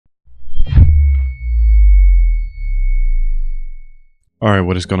Alright,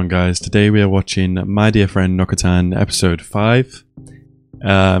 what is going on, guys? Today we are watching My Dear Friend Nokotan episode 5. In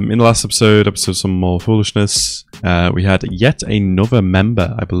the last episode Some More Foolishness, we had yet another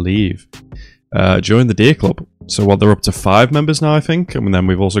member, I believe, join the Deer Club. So what, they're up to 5 members now, I think? And then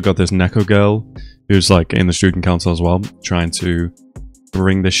we've also got this Neko girl, who's like in the student council as well, trying to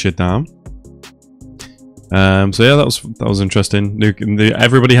bring this shit down. So yeah, that was interesting.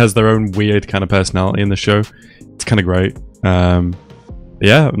 Everybody has their own weird kind of personality in the show. It's kind of great.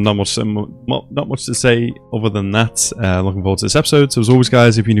 Yeah, not much to say other than that. Looking forward to this episode. So as always,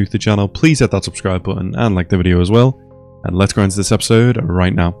 guys, if you're new to the channel, please hit that subscribe button and like the video as well. And let's go into this episode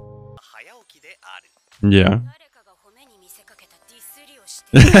right now. Yeah.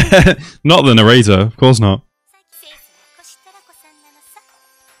 Not the narrator, of course not.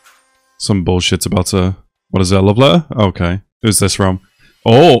 Some bullshit's about to... What is that, love letter? Okay. Who's this from?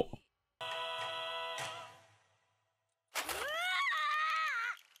 Oh!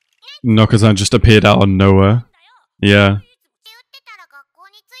 Nokotan just appeared out of nowhere. Yeah.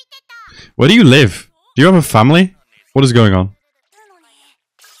 Where do you live? Do you have a family? What is going on?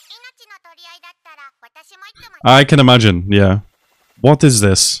 I can imagine, yeah. What is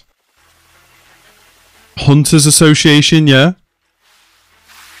this? Hunters Association, yeah?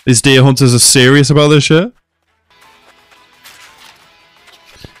 These deer hunters are serious about this shit?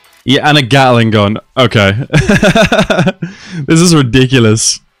 Yeah, and a Gatling gun. Okay. This is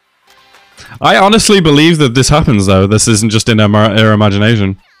ridiculous. I honestly believe that this happens, though. This isn't just in our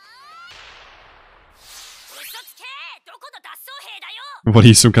imagination. What,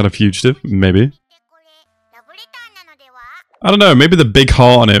 he's some kind of fugitive? Maybe. I don't know, maybe the big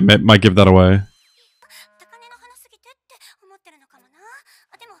heart on it might give that away.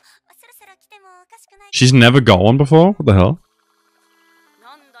 She's never got one before? What the hell?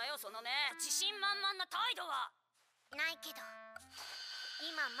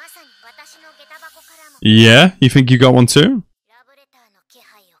 Yeah? You think you got one too?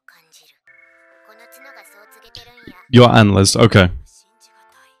 Your antlers, okay.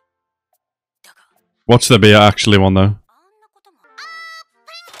 Watch there be actually one though.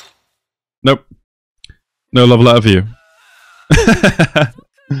 Nope. No love letter for you.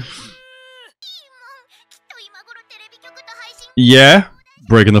 Yeah?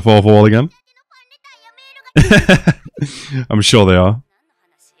 Breaking the fourth wall again? I'm sure they are.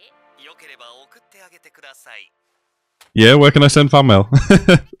 Yeah, where can I send fan mail?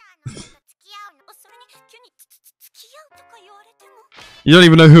 You don't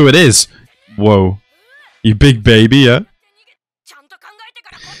even know who it is. Whoa. You big baby, yeah?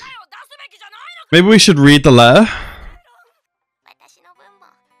 Maybe we should read the letter.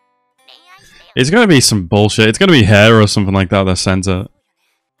 It's gonna be some bullshit. It's gonna be hair or something like that sent it.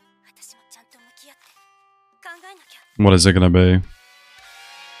 What is it gonna be?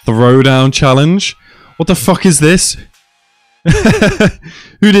 Throwdown challenge? What the fuck is this?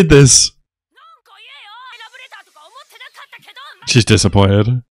 Who did this? She's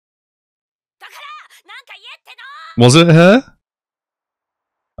disappointed. Was it her?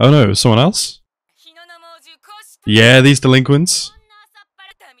 Oh no, it was someone else? Yeah, these delinquents.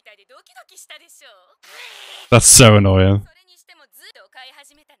 That's so annoying.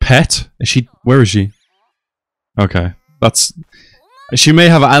 Pet? Is she? Where is she? Okay, that's... She may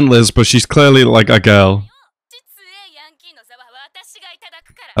have antlers, but she's clearly like a girl.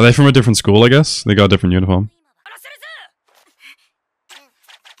 Are they from a different school, I guess? They got a different uniform.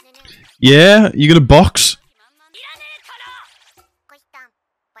 Yeah? You gonna box?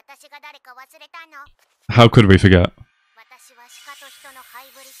 How could we forget?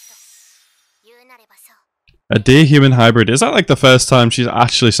 A deer-human hybrid. Is that like the first time she's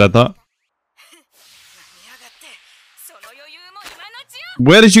actually said that?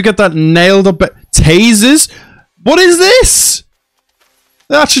 Where did you get that nailed up? Tasers? What is this?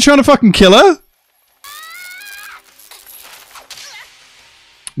 They're actually trying to fucking kill her?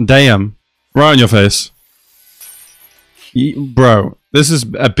 Damn. Right on your face. Bro, this is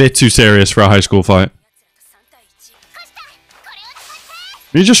a bit too serious for a high school fight.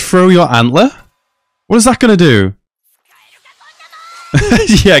 You just throw your antler? What is that gonna do?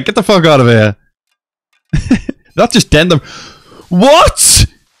 Yeah, get the fuck out of here. That just dent them. What?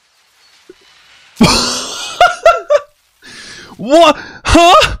 What?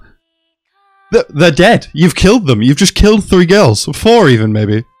 Huh? They're dead. You've killed them. You've just killed 3 girls. 4 even,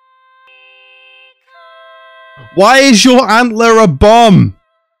 maybe. Why is your antler a bomb?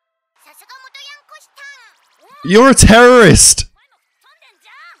 You're a terrorist.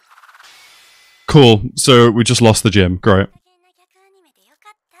 Cool. So we just lost the gym. Great.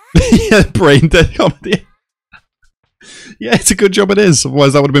 Yeah, brain dead comedy. Yeah, it's a good job it is.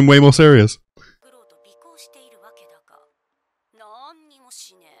 Otherwise, that would have been way more serious.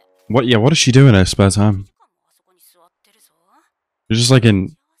 What? Yeah, what does she do in her spare time? She's just like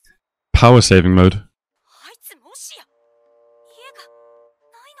in power saving mode.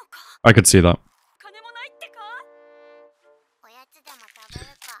 I could see that.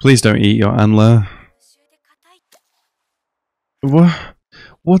 Please don't eat your antler. What?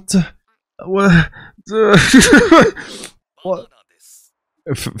 What the? What? What?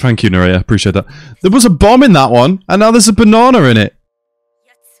 Thank you, Nuria. Appreciate that. There was a bomb in that one, and now there's a banana in it.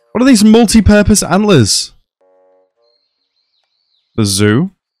 What are these multi-purpose antlers? The zoo?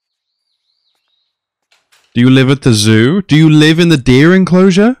 Do you live at the zoo? Do you live in the deer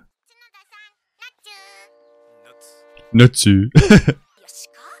enclosure? Nutsu.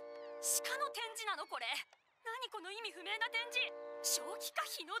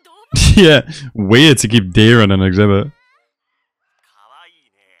 Yeah, weird to keep deer in an exhibit.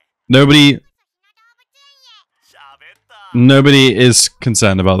 Nobody is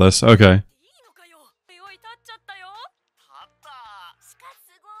concerned about this. Okay.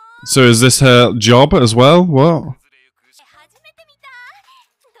 So is this her job as well? What?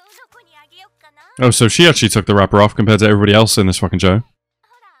 Oh, so she actually took the wrapper off compared to everybody else in this fucking show.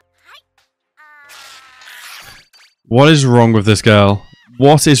 What is wrong with this girl?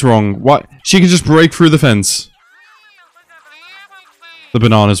 What is wrong? What? She can just break through the fence. The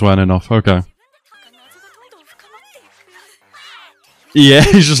banana's weren't enough. Okay. Yeah,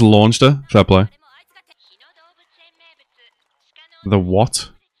 he's just launched her. Fair play. The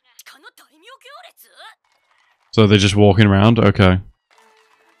what? So they're just walking around? Okay.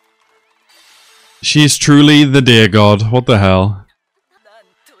 She's truly the deer god. What the hell?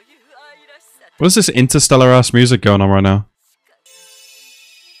 What is this interstellar-ass music going on right now?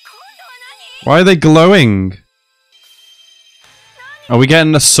 Why are they glowing? Are we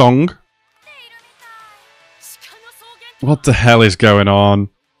getting a song? What the hell is going on?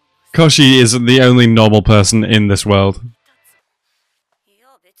 Koshi isn't the only normal person in this world.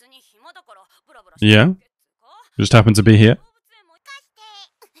 Yeah? Just happened to be here?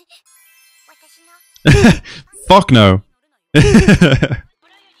 Fuck no.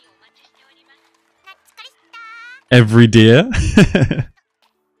 Every deer?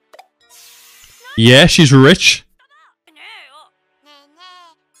 Yeah, she's rich.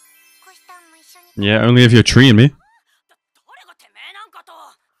 Yeah, only if you're treeing me.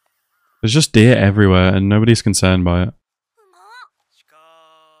 There's just deer everywhere and nobody's concerned by it.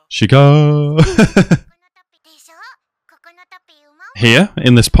 Shika! Here?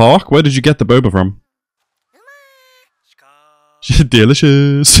 In this park? Where did you get the boba from?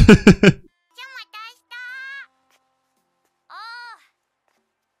 Delicious!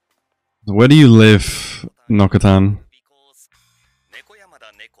 Where do you live, Nokotan?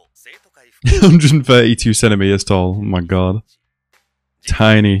 132 centimeters tall. Oh my god.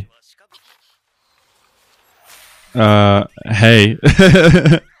 Tiny. Hey.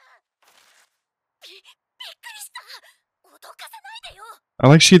 I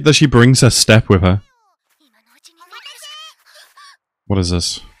like that she brings her step with her. What is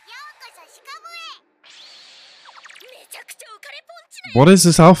this? What is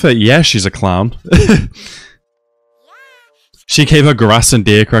this outfit? Yeah, she's a clown. She gave her grass and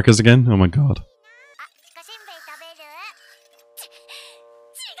deer crackers again? Oh my god.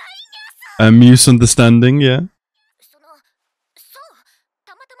 A misunderstanding, yeah.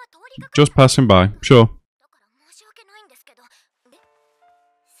 Just passing by, sure.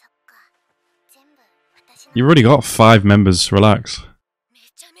 You've already got 5 members, relax.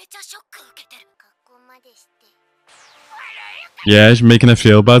 Yeah, she's making her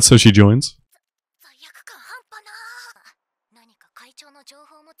feel bad, so she joins.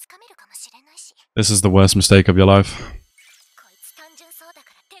 This is the worst mistake of your life.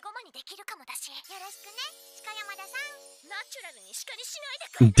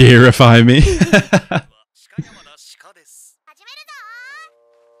 Deerify me.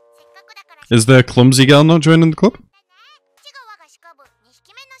 Is the clumsy girl not joining the club?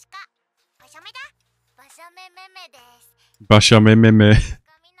 Bashamememe.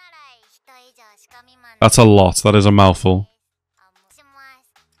 That's a lot. That is a mouthful.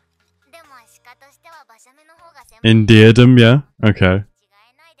 Endearedom, yeah? Okay.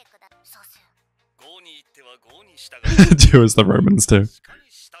 Do as the Romans do.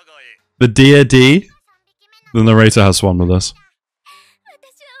 The dear D? The narrator has one with us.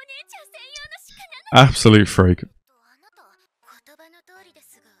 Absolute freak.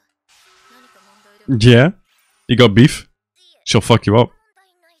 Yeah? You got beef? She'll fuck you up.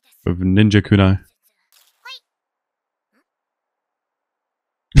 With ninja kunai.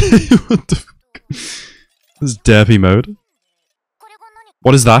 What the fuck? This is derpy mode.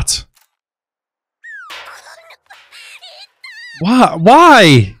 What is that? Why?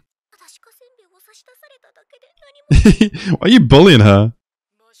 Why? Why are you bullying her?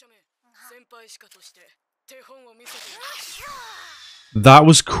 That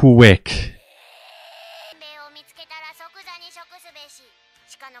was quick.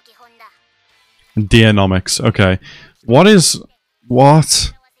 Deonomics. Okay. What is...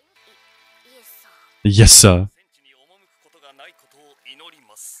 What? Yes, sir.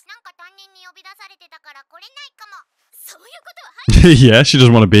 Yeah, she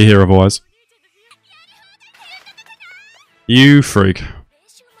doesn't want to be here otherwise. You freak.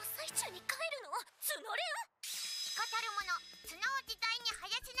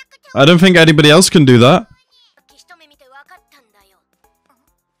 I don't think anybody else can do that.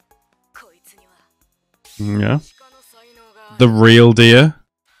 Yeah. The real deer?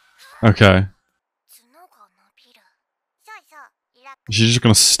 Okay. She's just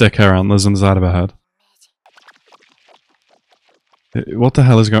gonna stick her antlers on the side of her head. What the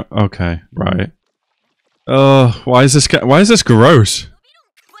hell is going... Okay, right. Oh, why is this gross?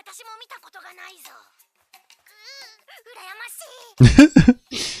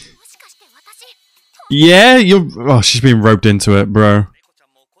 Yeah, you're... Oh, she's been roped into it, bro.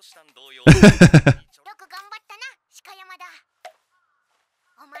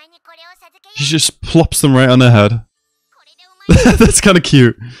 She just plops them right on her head. That's kind of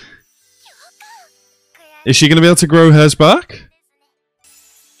cute. Is she going to be able to grow hers back?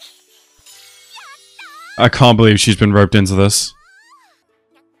 I can't believe she's been roped into this.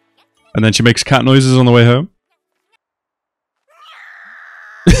 And then she makes cat noises on the way home.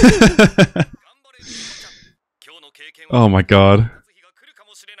 Oh my god.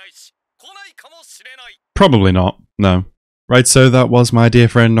 Probably not. No. Right, so that was My Dear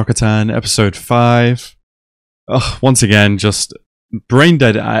Friend Nokotan, episode 5. Oh, once again, just brain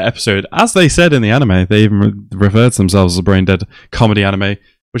dead episode. As they said in the anime, they even referred to themselves as a brain dead comedy anime,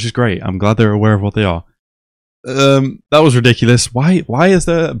 which is great. I'm glad they're aware of what they are. That was ridiculous. Why is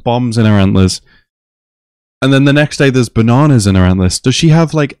there bombs in her antlers? And then the next day there's bananas in her antlers. Does she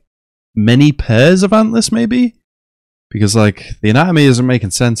have, like, many pairs of antlers, maybe? Because, like, the anatomy isn't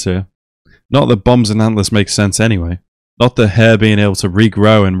making sense here. Not that bombs and antlers make sense anyway. Not that hair being able to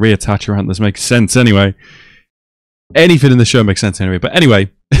regrow and reattach your antlers makes sense anyway. Anything in the show makes sense anyway. But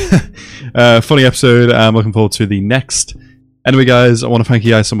anyway, funny episode. I'm looking forward to the next. Anyway, guys, I want to thank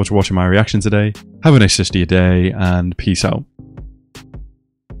you guys so much for watching my reaction today. Have a nice rest of your day, and peace out.